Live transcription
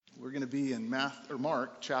We're going to be in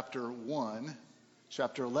Mark chapter 1,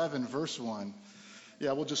 chapter 11, verse 1.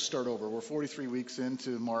 Yeah, we'll just start over. We're 43 weeks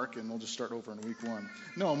into Mark, and we'll just start over in week 1.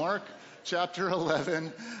 No, Mark chapter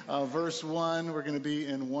 11, verse 1. We're going to be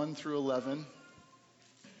in 1 through 11.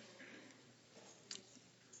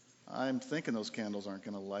 I'm thinking those candles aren't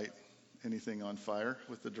going to light anything on fire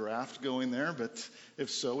with the draft going there, but if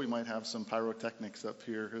so, we might have some pyrotechnics up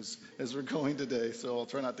here as we're going today, so I'll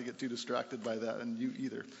try not to get too distracted by that, and you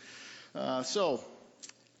either. So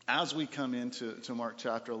as we come into Mark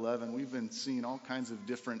chapter 11, we've been seeing all kinds of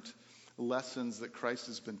different lessons that Christ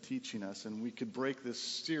has been teaching us, and we could break this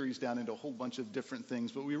series down into a whole bunch of different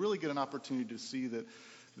things, but we really get an opportunity to see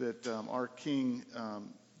that our King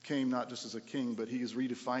came not just as a king, but he is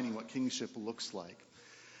redefining what kingship looks like.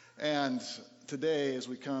 And today, as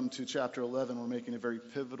we come to chapter 11, we're making a very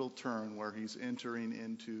pivotal turn where he's entering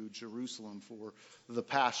into Jerusalem for the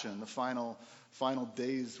Passion, the final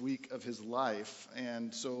week of his life.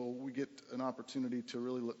 And so we get an opportunity to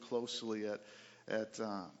really look closely at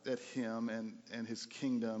him and his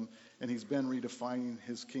kingdom. And he's been redefining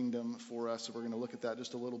his kingdom for us. So we're going to look at that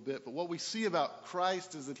just a little bit. But what we see about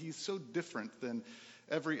Christ is that he's so different than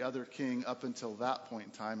every other king up until that point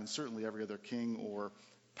in time, and certainly every other king or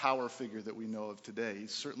power figure that we know of today.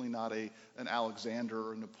 He's certainly not an Alexander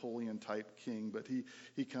or Napoleon type king, but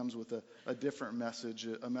he comes with a different message,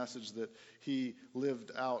 a message that he lived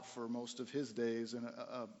out for most of his days, and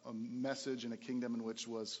a message in a kingdom in which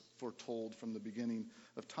was foretold from the beginning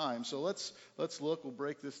of time. So let's look. We'll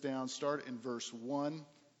break this down. Start in verse 1,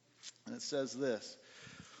 and it says this.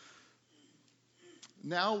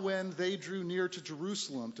 Now when they drew near to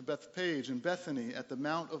Jerusalem, to Bethphage and Bethany at the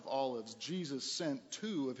Mount of Olives, Jesus sent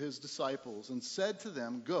 2 of his disciples and said to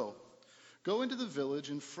them, Go into the village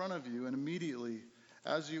in front of you, and immediately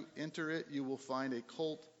as you enter it, you will find a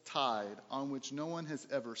colt tied on which no one has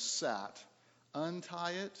ever sat.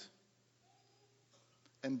 Untie it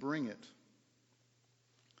and bring it.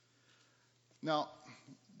 Now,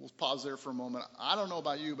 we'll pause there for a moment. I don't know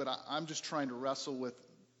about you, but I'm just trying to wrestle with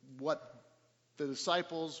what the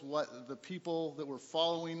disciples, what the people that were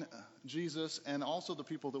following Jesus, and also the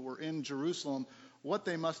people that were in Jerusalem, what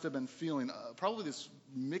they must have been feeling. Probably this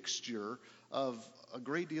mixture of a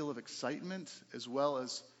great deal of excitement as well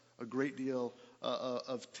as a great deal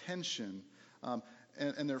of tension.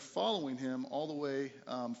 And they're following him all the way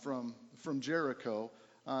from Jericho.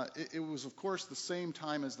 It was, of course, the same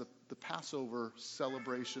time as the Passover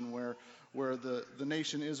celebration where the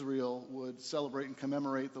nation Israel would celebrate and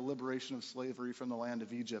commemorate the liberation of slavery from the land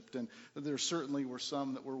of Egypt. And there certainly were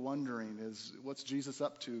some that were wondering, what's Jesus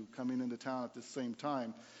up to coming into town at this same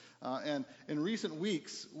time? And in recent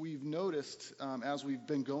weeks, we've noticed, as we've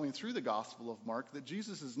been going through the Gospel of Mark, that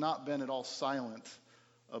Jesus has not been at all silent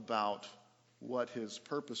about what his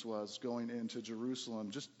purpose was going into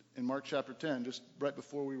Jerusalem. Just in Mark chapter 10, just right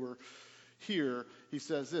before we were here, he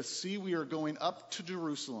says this, See, we are going up to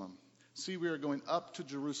Jerusalem. See, we are going up to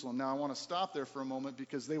Jerusalem. Now, I want to stop there for a moment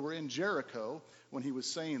because they were in Jericho when he was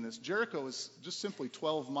saying this. Jericho is just simply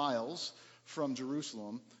 12 miles from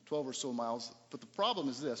Jerusalem, 12 or so miles. But the problem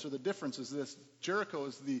is this, or the difference is this. Jericho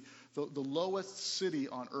is the lowest city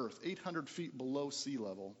on earth, 800 feet below sea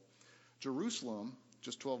level. Jerusalem,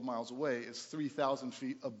 just 12 miles away, is 3,000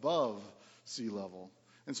 feet above sea level.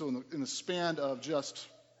 And so in the span of just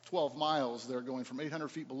 12 miles, they're going from 800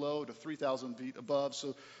 feet below to 3,000 feet above.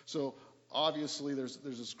 So obviously there's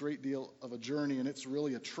this great deal of a journey, and it's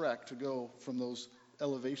really a trek to go from those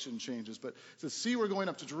elevation changes. But it says, See, we're going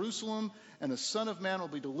up to Jerusalem, and the Son of Man will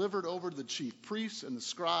be delivered over to the chief priests and the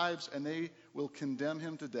scribes, and they will condemn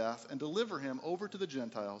him to death and deliver him over to the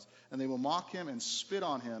Gentiles, and they will mock him and spit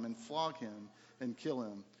on him and flog him and kill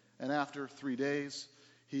him. And after 3 days,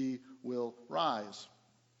 he will rise.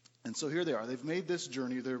 And so here they are. They've made this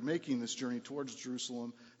journey. They're making this journey towards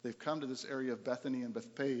Jerusalem. They've come to this area of Bethany and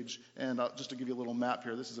Bethphage. And just to give you a little map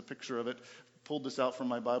here, this is a picture of it. Pulled this out from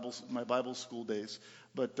my Bible school days.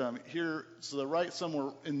 But here, so they're right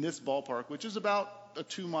somewhere in this ballpark, which is about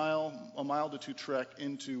a mile to two trek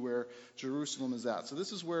into where Jerusalem is at. So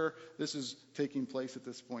this is where this is taking place at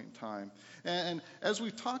this point in time. And as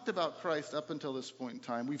we've talked about Christ up until this point in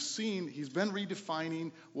time, we've seen he's been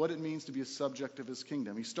redefining what it means to be a subject of his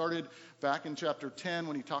kingdom. He started back in chapter 10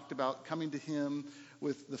 when he talked about coming to him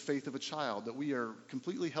with the faith of a child, that we are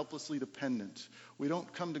completely helplessly dependent. We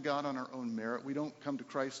don't come to God on our own merit. We don't come to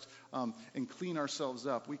Christ and clean ourselves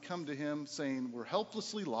up. We come to him saying we're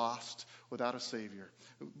helplessly lost without a Savior.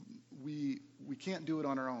 we can't do it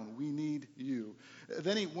on our own. We need you.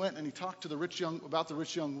 Then he went and he talked to the rich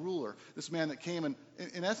young ruler, this man that came, and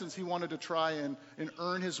in essence he wanted to try and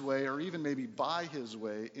earn his way, or even maybe buy his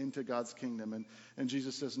way into God's kingdom. And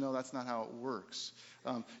Jesus says, no, that's not how it works.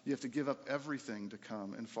 You have to give up everything to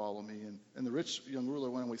come and follow me. And the rich young ruler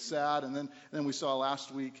went away sad. And then we saw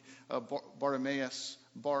last week Bartimaeus,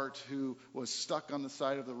 Bart, who was stuck on the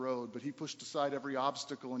side of the road, but he pushed aside every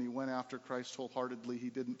obstacle and he went after Christ wholeheartedly. He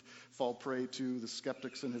didn't fall prey to the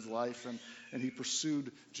skeptics in his life, and he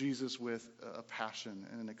pursued Jesus with a passion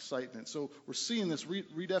and an excitement. So we're seeing this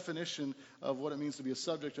redefinition of what it means to be a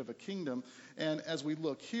subject of a kingdom. And as we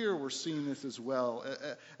look here, we're seeing this as well.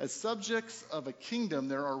 As subjects of a kingdom,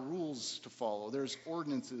 there are rules to follow. There's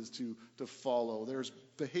ordinances to follow. There's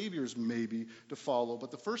behaviors maybe to follow.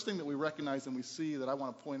 But the first thing that we recognize and we see that I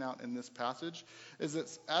want to point out in this passage is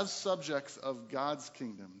that as subjects of God's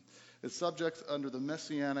kingdom, as subjects under the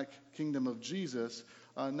messianic kingdom of Jesus,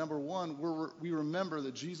 number one, we remember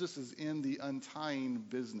that Jesus is in the untying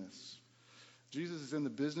business. Jesus is in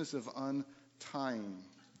the business of untying.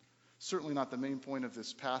 Certainly not the main point of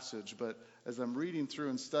this passage, but as I'm reading through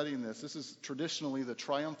and studying this is traditionally the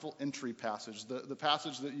triumphal entry passage, the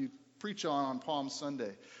passage that you preach on Palm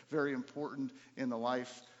Sunday. Very important in the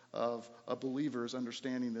life of believers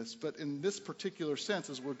understanding this. But in this particular sense,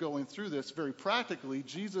 as we're going through this, very practically,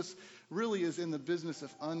 Jesus really is in the business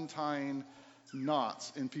of untying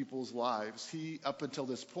knots in people's lives. He, up until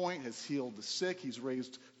this point, has healed the sick. He's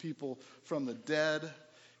raised people from the dead.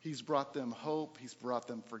 He's brought them hope. He's brought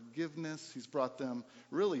them forgiveness. He's brought them,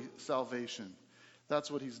 really, salvation. That's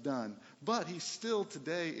what he's done. But he's still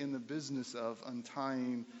today in the business of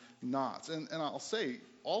untying knots. And I'll say,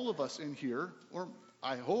 all of us in here, or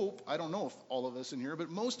I hope, I don't know if all of us in here, but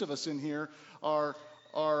most of us in here are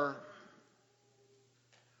I'll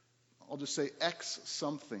just say X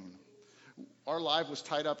something. Our life was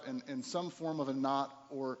tied up in some form of a knot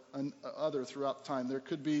or other throughout time. There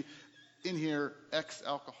could be in here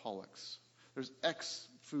ex-alcoholics. There's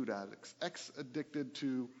ex-food addicts, ex-addicted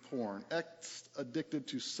to porn, ex-addicted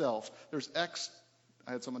to self. There's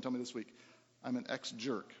I had someone tell me this week, I'm an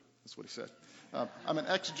ex-jerk. That's what he said. I'm an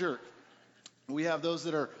ex-jerk. We have those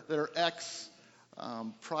that are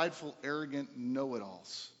prideful, arrogant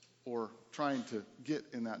know-it-alls, or trying to get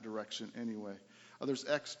in that direction anyway. There's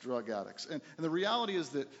ex-drug addicts. And the reality is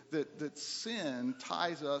that sin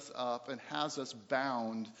ties us up and has us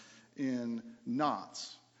bound in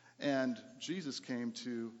knots. And Jesus came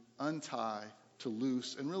to untie, to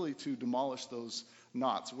loose, and really to demolish those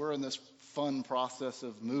knots. We're in this fun process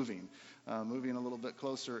of moving a little bit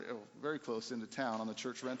closer, very close into town on the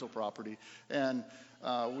church rental property. And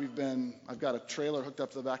I've got a trailer hooked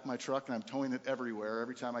up to the back of my truck, and I'm towing it everywhere.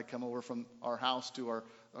 Every time I come over from our house to our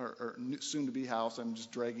soon-to-be house, I'm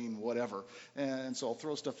just dragging whatever. And so I'll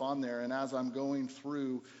throw stuff on there, and as I'm going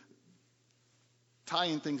through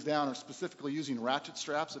tying things down, or specifically using ratchet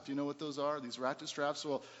straps, if you know what those are, these ratchet straps.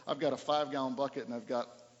 Well, I've got a 5-gallon bucket, and I've got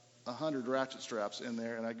 100 ratchet straps in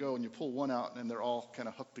there, and I go and you pull one out, and they're all kind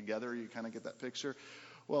of hooked together. You kind of get that picture.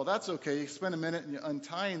 Well, that's okay. You spend a minute and you're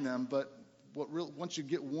untying them, but once you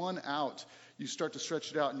get one out, you start to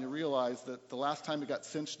stretch it out, and you realize that the last time it got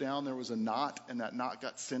cinched down, there was a knot, and that knot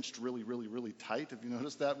got cinched really, really, really tight. Have you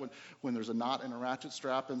noticed that when there's a knot in a ratchet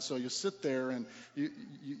strap? And so you sit there and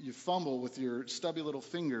you fumble with your stubby little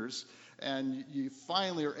fingers, and you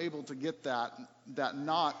finally are able to get that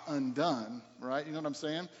knot undone, right? You know what I'm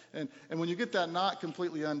saying? And when you get that knot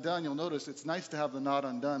completely undone, you'll notice it's nice to have the knot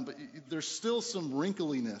undone, but there's still some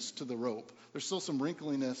wrinkliness to the rope. There's still some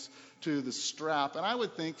wrinkliness to the strap. And I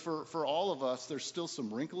would think for all of us, there's still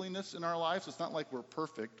some wrinkliness in our lives. It's not like we're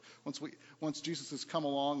perfect. Once Jesus has come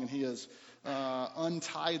along and he has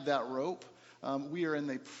untied that rope, we are in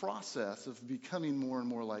the process of becoming more and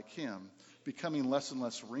more like him, becoming less and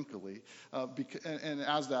less wrinkly. And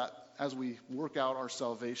as we work out our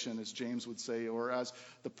salvation, as James would say, or as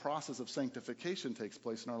the process of sanctification takes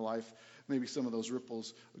place in our life, maybe some of those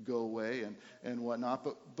ripples go away and whatnot.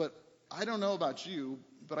 But I don't know about you,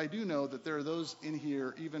 but I do know that there are those in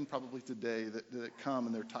here, even probably today, that come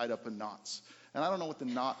and they're tied up in knots. And I don't know what the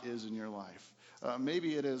knot is in your life.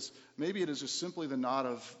 Maybe it is just simply the knot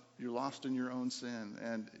of you're lost in your own sin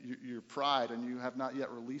and your pride, and you have not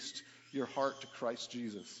yet released your heart to Christ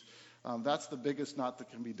Jesus. That's the biggest knot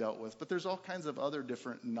that can be dealt with. But there's all kinds of other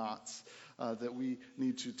different knots that we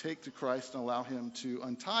need to take to Christ and allow him to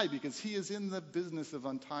untie, because he is in the business of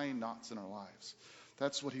untying knots in our lives.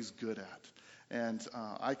 That's what he's good at. And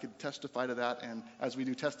I could testify to that. And as we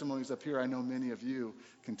do testimonies up here, I know many of you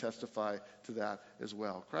can testify to that as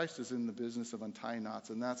well. Christ is in the business of untying knots,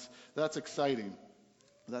 and that's exciting.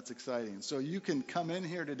 That's exciting. So you can come in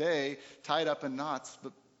here today tied up in knots,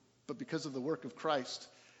 but because of the work of Christ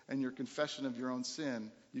and your confession of your own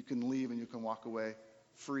sin, you can leave and you can walk away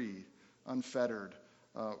free, unfettered,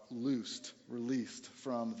 loosed, released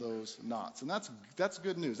from those knots. And that's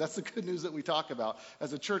good news. That's the good news that we talk about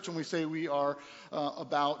as a church when we say we are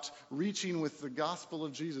about reaching with the gospel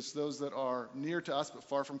of Jesus those that are near to us but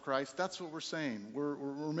far from Christ. That's what we're saying. We're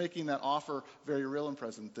making that offer very real and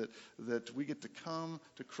present, that we get to come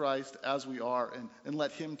to Christ as we are and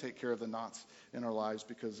let him take care of the knots in our lives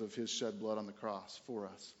because of his shed blood on the cross for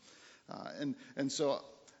us. And so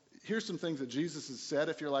here's some things that Jesus has said.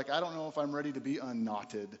 If you're like, I don't know if I'm ready to be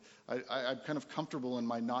unknotted. I'm kind of comfortable in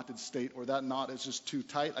my knotted state, or that knot is just too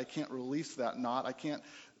tight. I can't release that knot. I can't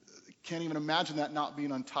even imagine that knot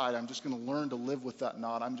being untied. I'm just going to learn to live with that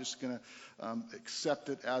knot. I'm just going to accept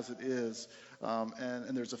it as it is.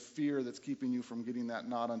 And there's a fear that's keeping you from getting that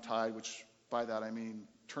knot untied, which by that I mean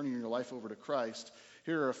turning your life over to Christ.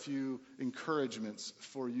 Here are a few encouragements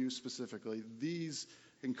for you specifically. These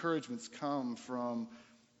encouragements come from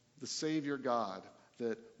the Savior God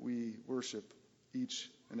that we worship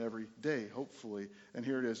each and every day, hopefully. And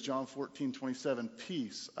here it is, John 14:27,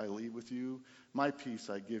 peace I leave with you, my peace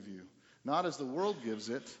I give you. Not as the world gives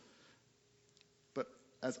it, but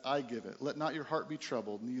as I give it. Let not your heart be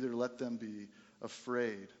troubled, neither let them be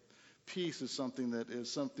afraid. Peace is something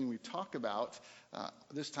we talk about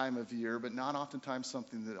this time of year, but not oftentimes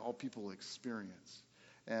something that all people experience.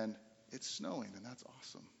 And it's snowing, and that's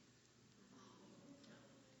awesome.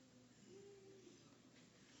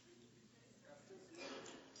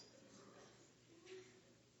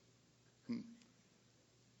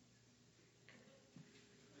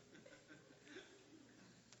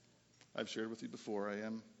 I've shared with you before, I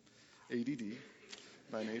am ADD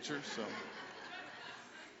by nature, so.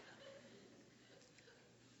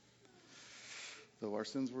 Though our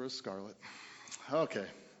sins were as scarlet. Okay.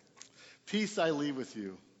 Peace I leave with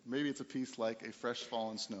you. Maybe it's a peace like a fresh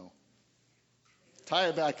fallen snow. Tie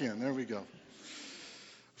it back in. There we go.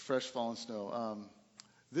 Fresh fallen snow.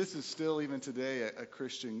 This is still, even today, a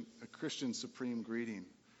Christian supreme greeting.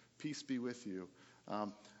 Peace be with you.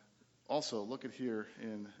 Also, look at here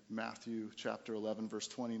in Matthew chapter 11, verse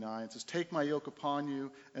 29. It says, take my yoke upon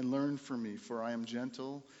you and learn from me, for I am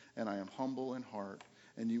gentle and I am humble in heart,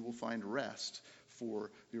 and you will find rest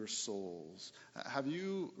for your souls. Have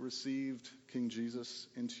you received King Jesus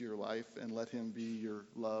into your life and let him be your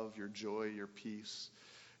love, your joy, your peace,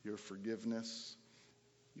 your forgiveness,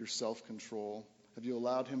 your self-control? Have you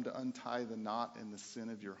allowed him to untie the knot in the sin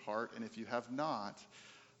of your heart? And if you have not,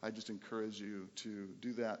 I just encourage you to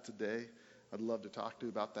do that today. I'd love to talk to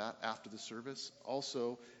you about that after the service.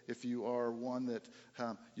 Also, if you are one that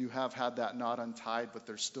you have had that knot untied, but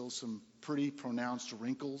there's still some pretty pronounced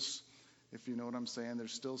wrinkles, if you know what I'm saying,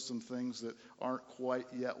 there's still some things that aren't quite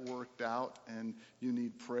yet worked out, and you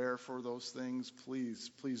need prayer for those things, please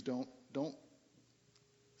don't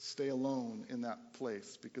stay alone in that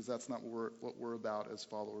place, because that's not what we're about as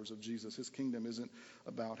followers of Jesus. His kingdom isn't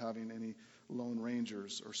about having any lone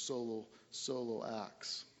rangers or solo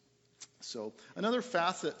acts. So another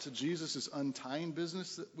facet to Jesus' untying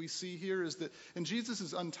business that we see here is that in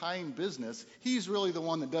Jesus' untying business, he's really the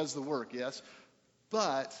one that does the work, yes,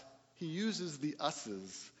 but he uses the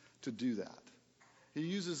us's to do that. He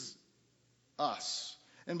uses us.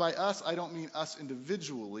 And by us, I don't mean us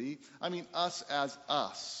individually. I mean us as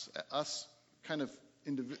us kind of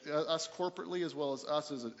us corporately, as well as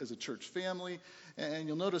us as a church family. And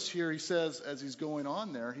you'll notice here he says, as he's going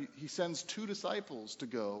on there, he sends 2 disciples to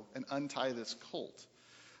go and untie this colt.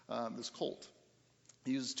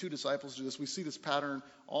 He uses 2 disciples to do this. We see this pattern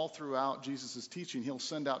all throughout Jesus' teaching. He'll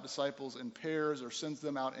send out disciples in pairs or sends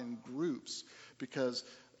them out in groups, because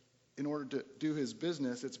in order to do his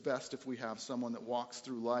business, it's best if we have someone that walks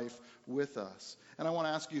through life with us. And I want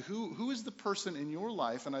to ask you, who is the person in your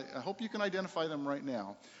life, and I hope you can identify them right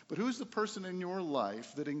now, but who is the person in your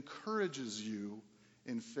life that encourages you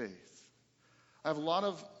in faith? I have a lot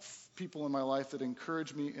of people in my life that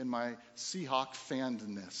encourage me in my Seahawk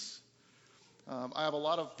fandness. I have a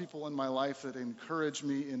lot of people in my life that encourage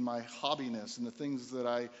me in my hobbiness and the things that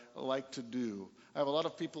I like to do. I have a lot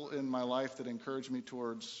of people in my life that encourage me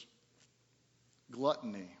towards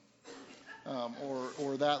gluttony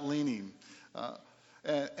or that leaning.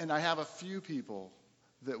 And I have a few people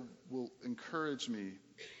that will encourage me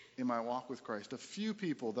in my walk with Christ. A few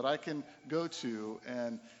people that I can go to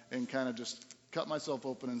and kind of just cut myself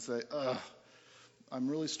open and say, I'm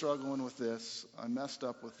really struggling with this. I messed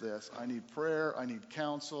up with this. I need prayer. I need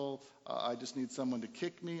counsel. I just need someone to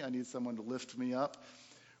kick me. I need someone to lift me up.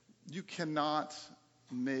 You cannot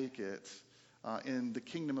make it in the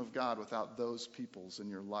kingdom of God without those peoples in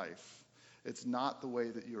your life. It's not the way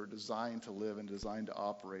that you're designed to live and designed to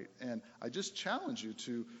operate. And I just challenge you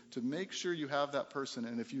to make sure you have that person.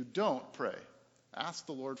 And if you don't, pray. Ask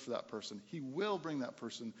the Lord for that person. He will bring that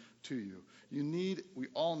person to you. We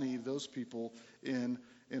all need those people in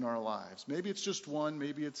our lives. Maybe it's just one,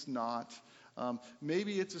 maybe it's not.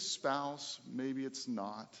 Maybe it's a spouse, maybe it's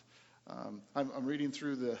not. I'm reading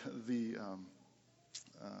through the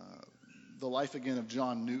life again of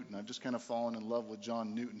John Newton. I've just kind of fallen in love with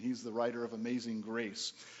John Newton. He's the writer of Amazing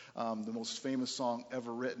Grace, the most famous song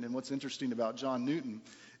ever written. And what's interesting about John Newton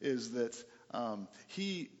is that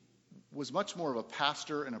he was much more of a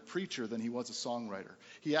pastor and a preacher than he was a songwriter.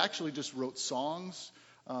 He actually just wrote songs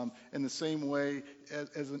in the same way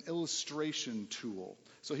as an illustration tool.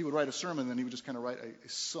 So he would write a sermon, then he would just kind of write a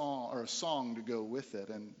song to go with it.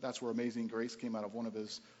 And that's where Amazing Grace came out of, one of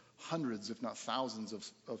his hundreds, if not thousands,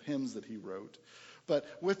 of hymns that he wrote. But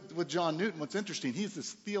with John Newton, what's interesting, he's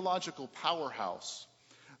this theological powerhouse.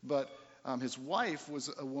 But his wife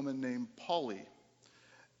was a woman named Polly.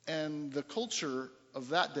 And the culture of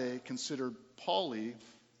that day considered Polly,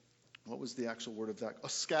 what was the actual word of that? A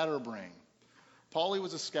scatterbrain. Polly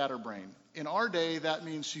was a scatterbrain. In our day, that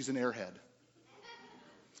means she's an airhead.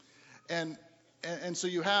 And so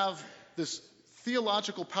you have this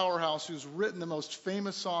theological powerhouse who's written the most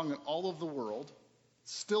famous song in all of the world,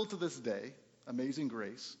 still to this day, Amazing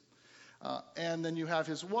Grace. And then you have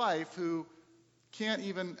his wife who can't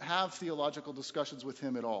even have theological discussions with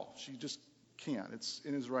him at all. She just can't. It's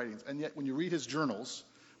in his writings. And yet when you read his journals,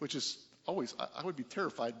 which is always, I would be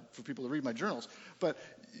terrified for people to read my journals, but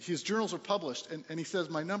his journals are published, and he says,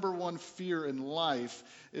 my number one fear in life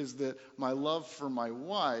is that my love for my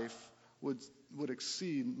wife would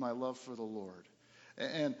exceed my love for the Lord.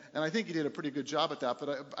 And I think he did a pretty good job at that.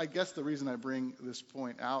 But I guess the reason I bring this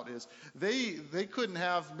point out is they couldn't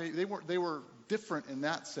have, they were different in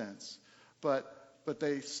that sense, but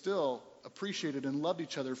they still appreciated and loved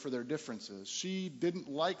each other for their differences. She didn't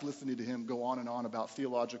like listening to him go on and on about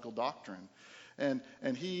theological doctrine, and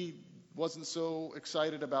he wasn't so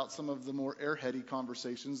excited about some of the more airheady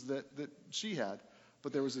conversations that she had.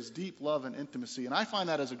 But there was this deep love and intimacy. And I find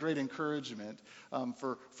that as a great encouragement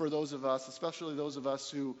for those of us, especially those of us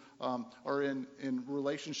who are in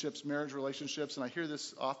relationships, marriage relationships. And I hear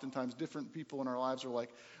this oftentimes, different people in our lives are like,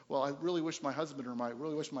 well, I really wish my husband or I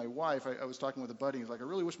really wish my wife, I was talking with a buddy, he's like, I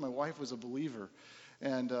really wish my wife was a believer.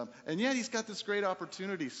 And yet he's got this great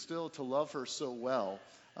opportunity still to love her so well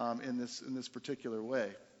in this particular way.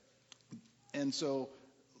 And so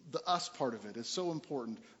the us part of it is so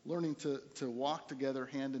important, learning to walk together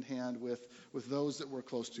hand in hand with those that we're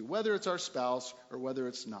close to, whether it's our spouse or whether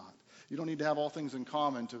it's not. You don't need to have all things in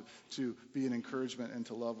common to be an encouragement and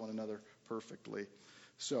to love one another perfectly.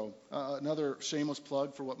 So another shameless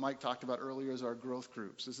plug for what Mike talked about earlier is our growth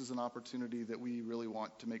groups. This is an opportunity that we really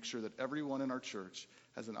want to make sure that everyone in our church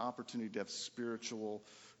has an opportunity to have spiritual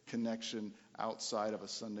connection outside of a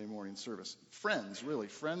Sunday morning service. Friends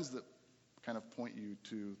that kind of point you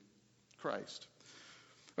to Christ.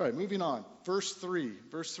 All right, moving on. Verse 3,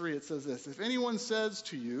 it says this: If anyone says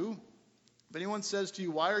to you,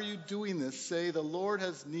 why are you doing this? Say, the Lord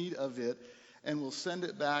has need of it, and will send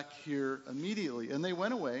it back here immediately. And they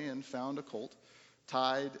went away and found a colt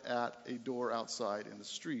tied at a door outside in the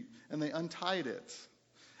street, and they untied it.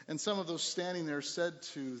 And some of those standing there said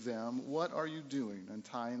to them, what are you doing,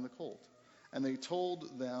 untying the colt? And they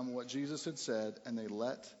told them what Jesus had said, and they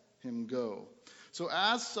let him go. So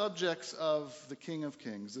as subjects of the King of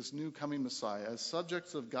Kings, this new coming Messiah, as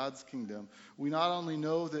subjects of God's kingdom, we not only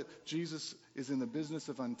know that Jesus is in the business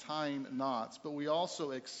of untying knots, but we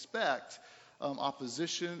also expect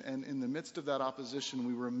opposition, and in the midst of that opposition,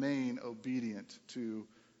 we remain obedient to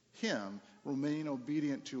him, remain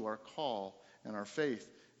obedient to our call and our faith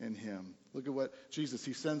in him. Look at what Jesus,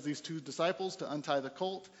 he sends these two disciples to untie the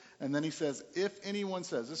colt, and then he says, if anyone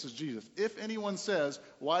says, this is Jesus, if anyone says,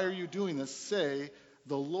 why are you doing this? Say,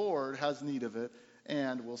 the Lord has need of it,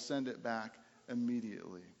 and will send it back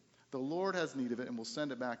immediately. The Lord has need of it, and will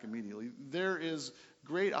send it back immediately. There is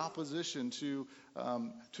great opposition to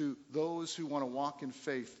those who want to walk in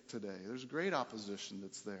faith today. There's great opposition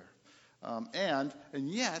that's there. And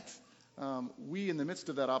yet, we, in the midst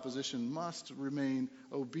of that opposition, must remain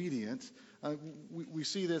obedient. We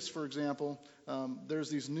see this, for example, there's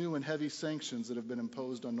these new and heavy sanctions that have been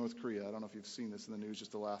imposed on North Korea. I don't know if you've seen this in the news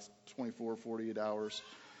just the last 24, 48 hours.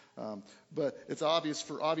 But it's obvious,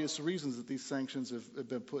 for obvious reasons, that these sanctions have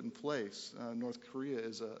been put in place. North Korea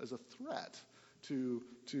is a threat to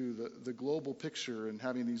the global picture and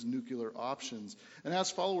having these nuclear options. And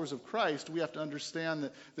as followers of Christ, we have to understand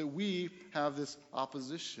that we have this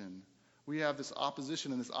opposition. We have this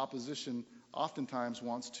opposition, and this opposition oftentimes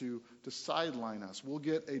wants to sideline us. We'll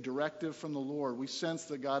get a directive from the Lord. We sense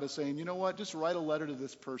that God is saying, you know what, just write a letter to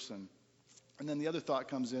this person. And then the other thought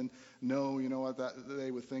comes in, no, you know what, that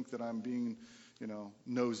they would think that I'm being,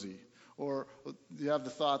 nosy. Or you have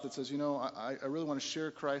the thought that says, I really want to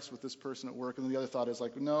share Christ with this person at work. And then the other thought is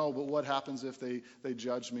like, no, but what happens if they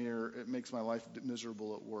judge me or it makes my life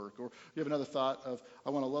miserable at work? Or you have another thought of,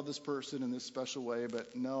 I want to love this person in this special way,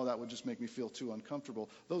 but no, that would just make me feel too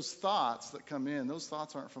uncomfortable. Those thoughts that come in, those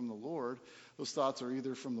thoughts aren't from the Lord. Those thoughts are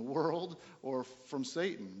either from the world or from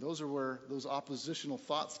Satan. Those are where those oppositional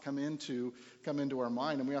thoughts come into our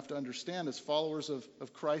mind. And we have to understand as followers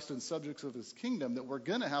of Christ and subjects of his kingdom that we're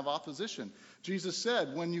going to have opposition. Jesus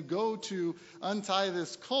said, when you go to untie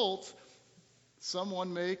this colt,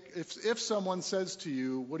 if someone says to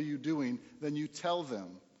you, what are you doing? Then you tell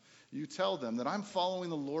them. You tell them that I'm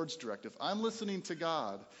following the Lord's directive. I'm listening to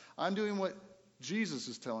God. I'm doing what Jesus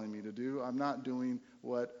is telling me to do. I'm not doing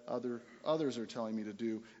what others are telling me to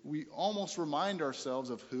do. We almost remind ourselves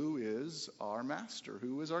of who is our master,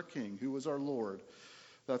 who is our king, who is our Lord.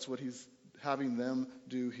 That's what he's having them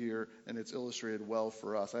do here, and it's illustrated well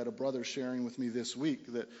for us. I had a brother sharing with me this week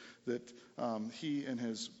that he and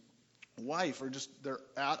his wife they're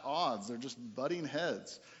at odds. They're just butting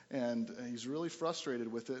heads. And he's really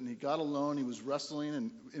frustrated with it. And he got alone. He was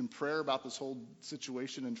wrestling in prayer about this whole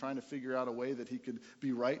situation and trying to figure out a way that he could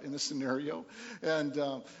be right in this scenario. And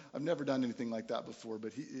I've never done anything like that before.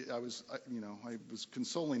 But I was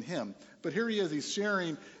consoling him. But here he is. He's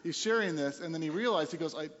sharing this. And then he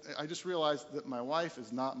goes, I just realized that my wife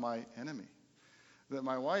is not my enemy. That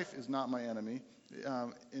my wife is not my enemy.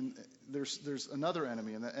 There's another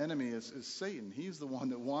enemy, and the enemy is Satan. He's the one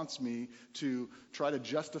that wants me to try to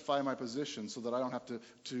justify my position so that I don't have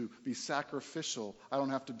to be sacrificial. I don't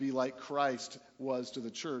have to be like Christ was to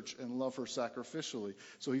the church and love her sacrificially.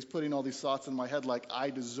 So he's putting all these thoughts in my head like I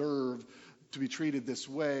deserve to be treated this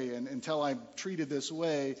way, and until I'm treated this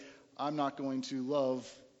way, I'm not going to love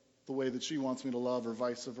the way that she wants me to love, or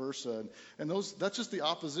vice versa. And that's just the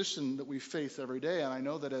opposition that we face every day. And I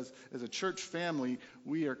know that as a church family,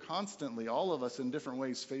 we are constantly, all of us in different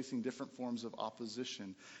ways, facing different forms of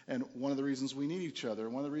opposition. And one of the reasons we need each other,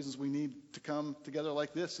 one of the reasons we need to come together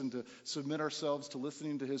like this and to submit ourselves to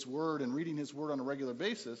listening to his word and reading his word on a regular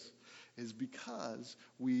basis is because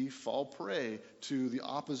we fall prey to the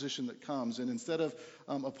opposition that comes. And instead of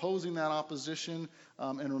opposing that opposition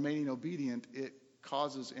and remaining obedient, it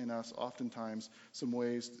causes in us oftentimes some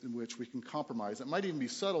ways in which we can compromise. It might even be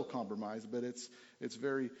subtle compromise, but it's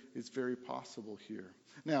very possible here.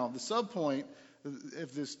 Now, the subpoint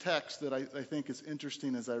of this text that I think is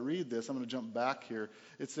interesting as I read this, I'm going to jump back here.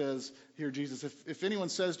 It says here, Jesus, if anyone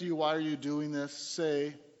says to you, why are you doing this?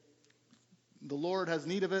 Say, the Lord has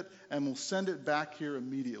need of it and will send it back here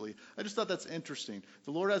immediately. I just thought that's interesting.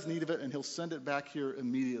 The Lord has need of it and he'll send it back here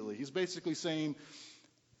immediately. He's basically saying,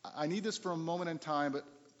 I need this for a moment in time, but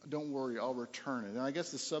don't worry, I'll return it. And I guess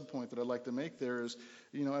the subpoint that I'd like to make there is,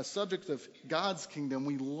 as subjects of God's kingdom,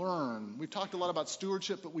 we learn. We've talked a lot about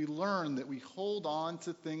stewardship, but we learn that we hold on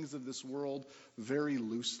to things of this world very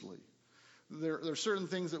loosely. There are certain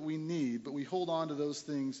things that we need, but we hold on to those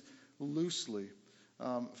things loosely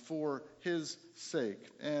for his sake.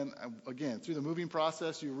 And again, through the moving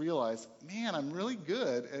process, you realize, man, I'm really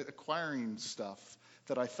good at acquiring stuff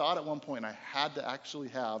that I thought at one point I had to actually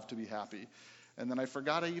have to be happy. And then I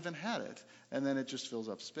forgot I even had it. And then it just fills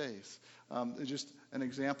up space. It's just an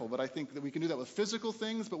example. But I think that we can do that with physical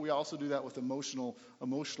things, but we also do that with emotional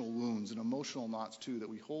wounds and emotional knots too, that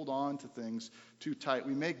we hold on to things too tight.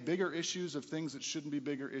 We make bigger issues of things that shouldn't be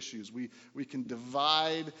bigger issues. We can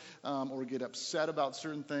divide or get upset about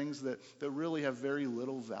certain things that really have very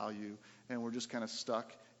little value. And we're just kind of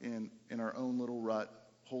stuck in our own little rut,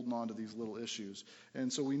 holding on to these little issues.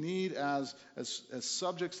 And so we need, as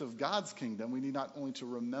subjects of God's kingdom, we need not only to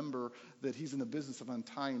remember that he's in the business of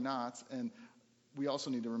untying knots, and we also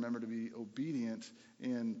need to remember to be obedient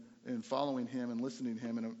in following him and listening to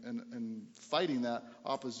him and fighting that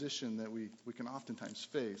opposition that we can oftentimes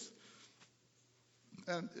face.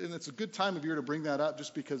 And it's a good time of year to bring that up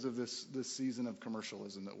just because of this season of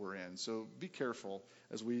commercialism that we're in. So be careful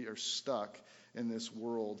as we are stuck in this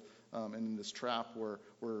world and in this trap where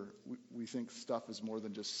we think stuff is more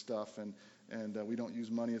than just stuff, and we don't use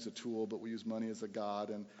money as a tool, but we use money as a god,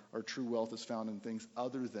 and our true wealth is found in things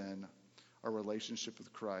other than our relationship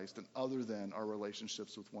with Christ and other than our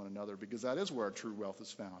relationships with one another, because that is where our true wealth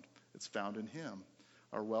is found. It's found in him.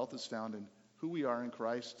 Our wealth is found in who we are in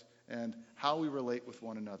Christ and how we relate with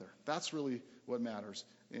one another. That's really what matters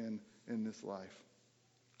in this life.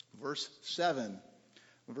 Verse 7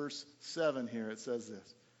 here, it says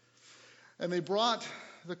this. And they brought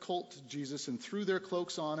the colt to Jesus and threw their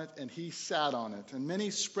cloaks on it, and he sat on it. And many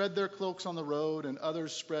spread their cloaks on the road, and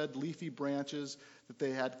others spread leafy branches that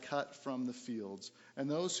they had cut from the fields. And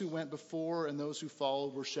those who went before and those who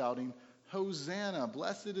followed were shouting, Hosanna!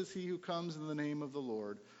 Blessed is he who comes in the name of the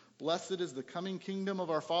Lord. Blessed is the coming kingdom of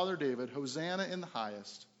our father David. Hosanna in the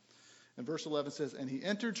highest. And verse 11 says, And he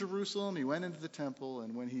entered Jerusalem, he went into the temple,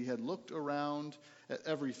 and when he had looked around at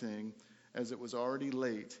everything, as it was already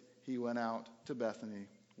late, he went out to Bethany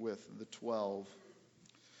with the 12.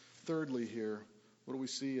 Thirdly here, what do we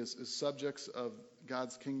see as subjects of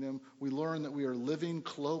God's kingdom? We learn that we are living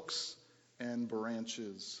cloaks and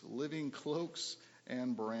branches. Living cloaks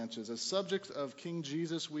and branches. As subjects of King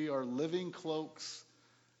Jesus, we are living cloaks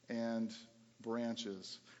and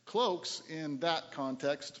branches. Cloaks, in that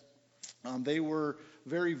context, they were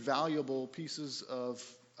very valuable pieces of,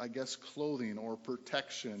 clothing or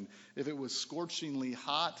protection. If it was scorchingly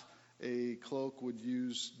hot, a cloak would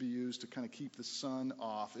be used to kind of keep the sun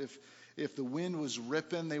off. If the wind was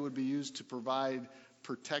ripping, they would be used to provide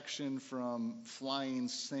protection from flying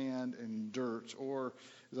sand and dirt. Or,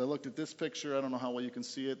 as I looked at this picture, I don't know how well you can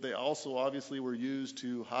see it, they also obviously were used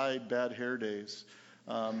to hide bad hair days.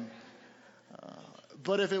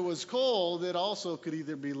 But if it was cold, it also could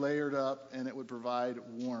either be layered up and it would provide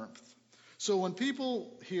warmth. So when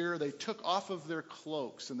people here, they took off of their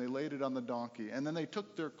cloaks and they laid it on the donkey. And then they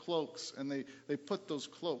took their cloaks and they put those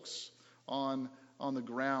cloaks on the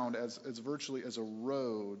ground as virtually as a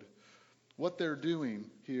road. What they're doing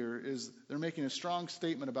here is they're making a strong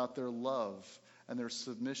statement about their love and their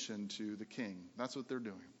submission to the king. That's what they're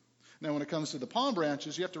doing. Now, when it comes to the palm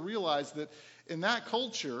branches, you have to realize that in that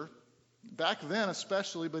culture, back then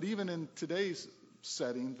especially, but even in today's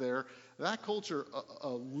setting there, that culture, a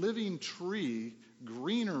living tree,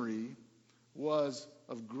 greenery, was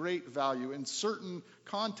of great value. In certain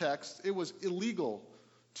contexts, it was illegal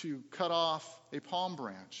to cut off a palm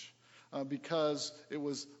branch because it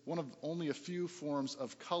was one of only a few forms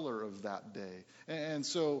of color of that day. And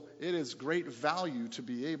so it is great value to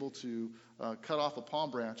be able to cut off a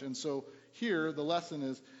palm branch. And so here, the lesson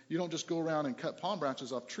is you don't just go around and cut palm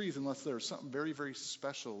branches off trees unless there's something very, very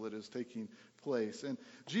special that is taking place. And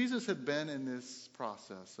Jesus had been in this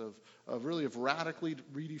process of radically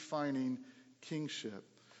redefining kingship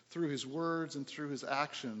through his words and through his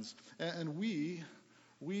actions. And we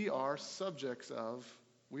are subjects of,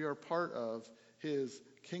 we are part of his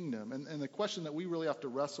kingdom. And the question that we really have to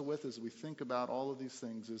wrestle with as we think about all of these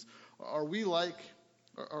things is, are we like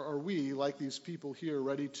these people here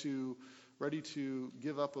ready to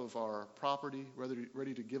give up of our property,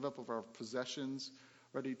 ready to give up of our possessions,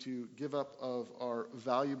 ready to give up of our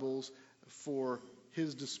valuables for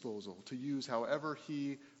his disposal, to use however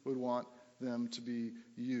he would want them to be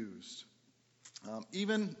used.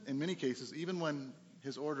 Even in many cases, even when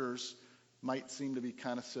his orders might seem to be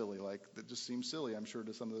kind of silly, like that just seems silly, I'm sure,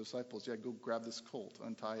 to some of the disciples. Yeah, go grab this colt,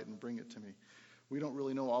 untie it, and bring it to me. We don't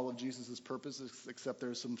really know all of Jesus' purposes, except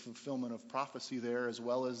there's some fulfillment of prophecy there, as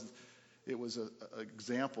well as it was an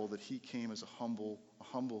example that he came as a humble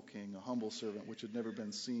king, a humble servant, which had never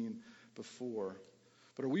been seen before.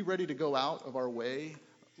 But are we ready to go out of our way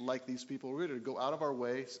like these people? Are we ready to go out of our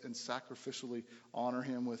way and sacrificially honor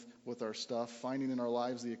him with our stuff, finding in our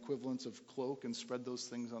lives the equivalents of cloak and spread those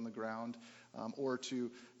things on the ground, or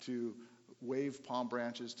to wave palm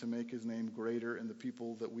branches to make his name greater in the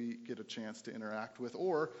people that we get a chance to interact with?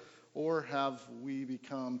 Or have we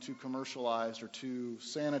become too commercialized or too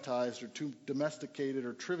sanitized or too domesticated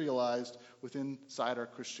or trivialized inside our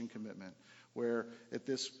Christian commitment, where at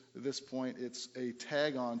this point it's a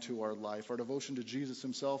tag on to our life? Our devotion to Jesus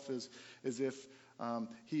himself is as if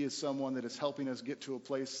he is someone that is helping us get to a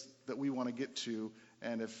place that we want to get to,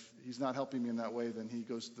 and if he's not helping me in that way, then he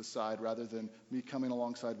goes to the side rather than me coming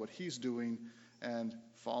alongside what he's doing and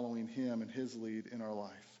following him and his lead in our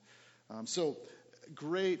life. So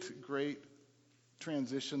great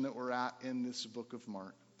transition that we're at in this book of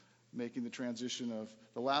Mark, making the transition of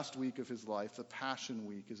the last week of his life, the Passion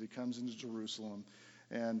Week, as he comes into Jerusalem.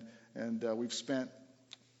 And we've spent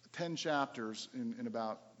 10 chapters in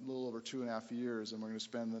about a little over 2.5 years, and we're going to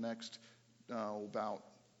spend the next about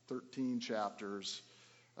 13 chapters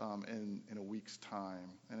in a week's time.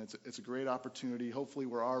 And it's a great opportunity. Hopefully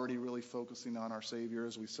we're already really focusing on our Savior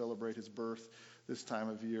as we celebrate his birth this time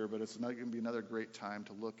of year, but it's going to be another great time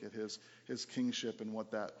to look at his kingship and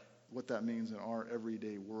what that means in our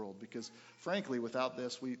everyday world. Because frankly, without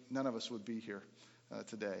this, none of us would be here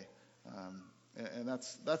today. And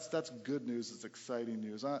that's good news. It's exciting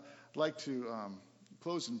news. I'd like to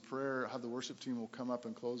close in prayer. Have the worship team will come up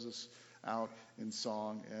and close us out in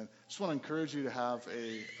song. And just want to encourage you to have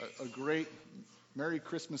a great Merry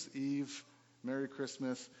Christmas Eve. Merry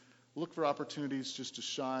Christmas. Look for opportunities just to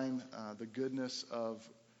shine the goodness of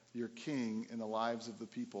your King in the lives of the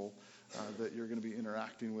people that you're going to be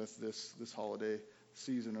interacting with this holiday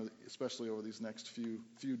season, or especially over these next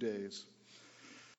few days.